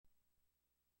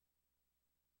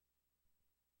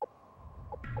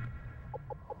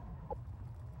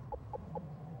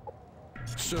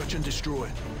Search and destroy.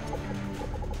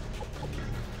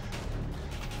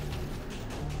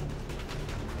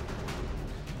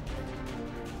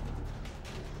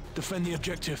 Defend the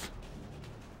objective.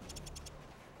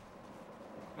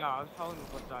 No, I was telling him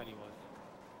what side he was.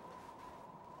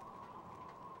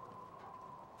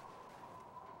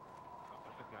 Oh,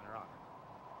 I took down a rock.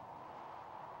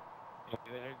 Yeah,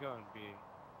 there you go, B.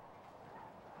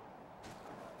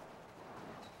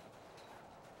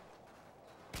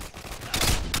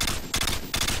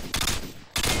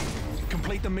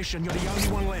 Complete the mission. You're the only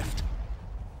one left.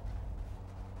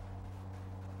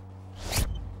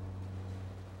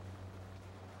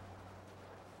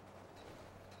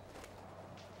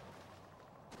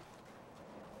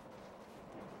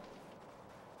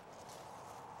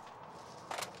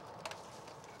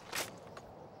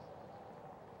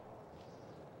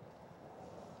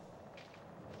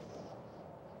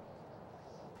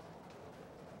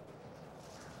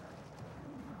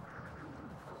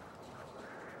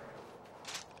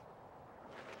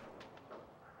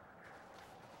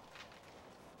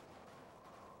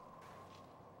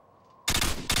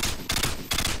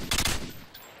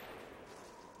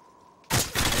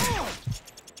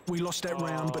 We lost that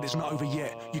round, but it's not over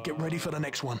yet. You get ready for the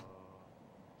next one.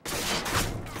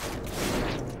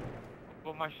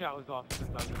 Well, my shot was off since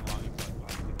I was in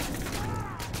Lollipop.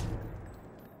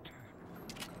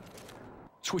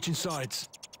 Switching sides.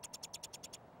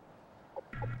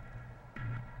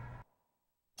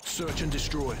 Search and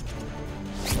destroy.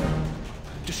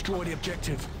 Destroy the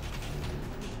objective.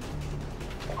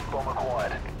 Bomb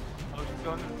acquired. I was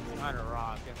going behind a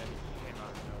rock and then he came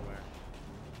out of nowhere.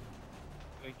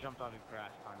 He jumped on the grass,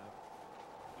 kind of.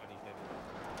 But he didn't.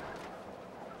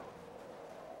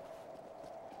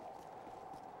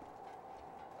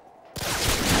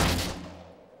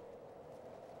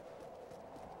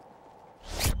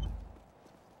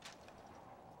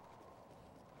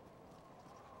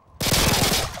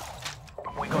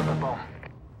 We got the bomb.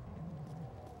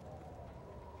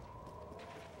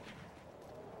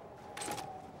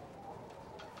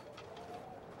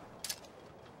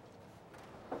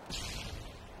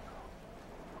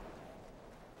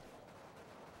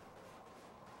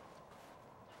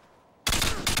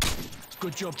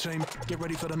 Good job, team. Get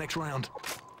ready for the next round.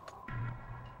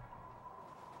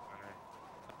 Alright.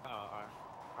 Oh, alright.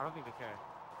 I don't think they care.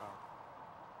 Oh.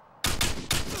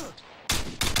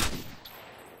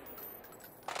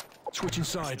 Switching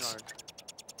sides.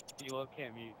 You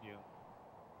can't mute you.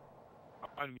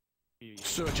 Unmute you.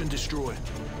 Search and destroy.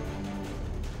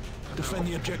 Defend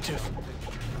the objective.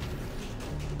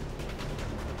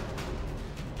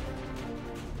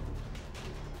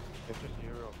 It's just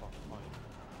your real fucking money.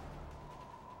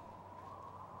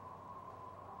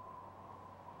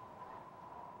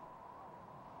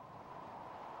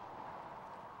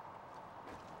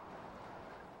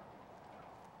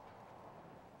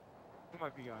 Who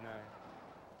might be on A?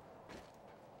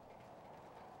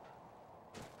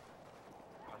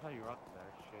 I thought you were up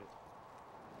there, shit.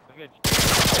 Look at you.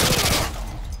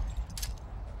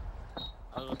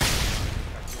 I was looking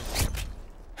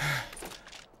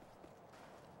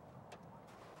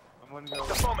I'm gonna go.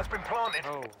 The bomb has been planted.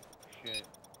 Oh, shit.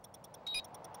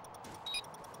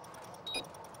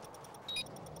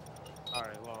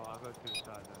 Alright, well, I'll go to the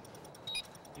side then.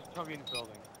 Just tell me in the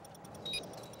building.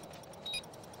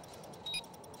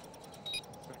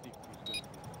 50 is good.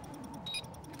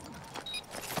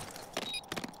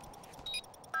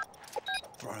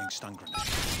 Throwing stun grenade.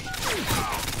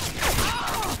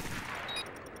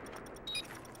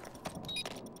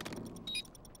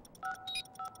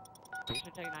 You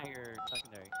should take out your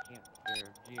secondary camp, your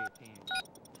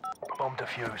G18. Bomb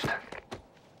defused.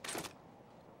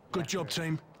 Good job,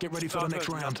 team. Get ready for the next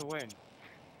round. To win.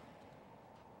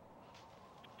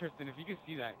 Tristan, if you can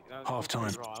see that, was Half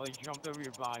time. raw. I like jumped over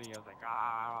your body. I was like,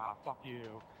 ah, fuck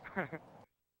you.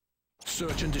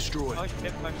 Search and destroy. I like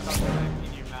hit myself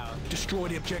in your mouth. Destroy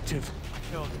the objective. I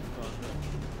killed him.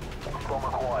 Bomb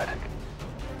acquired.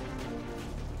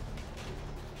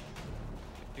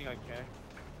 Think I care?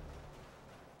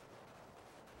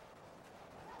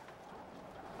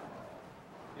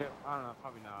 Yeah, I don't know,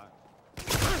 probably not.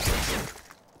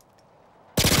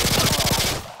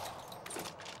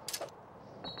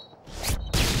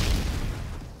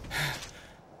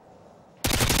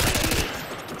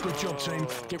 Good job, team.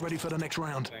 Get ready for the next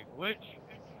round. Like, which?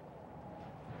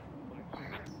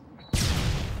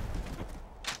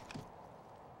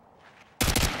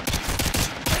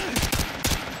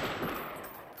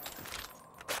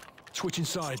 Switching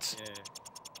sides. Yeah.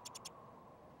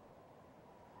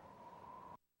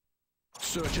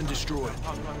 Search and destroy.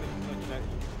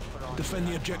 Defend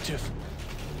the objective.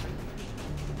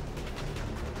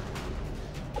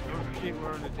 shit,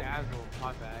 we're in the dazzle.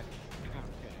 My bad.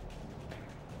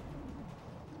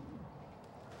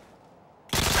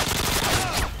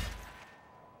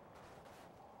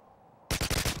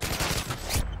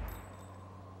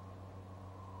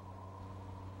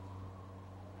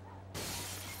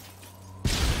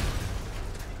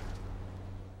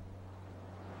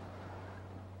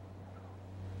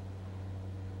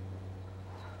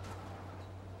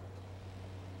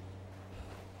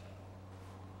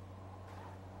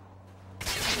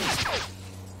 Okay.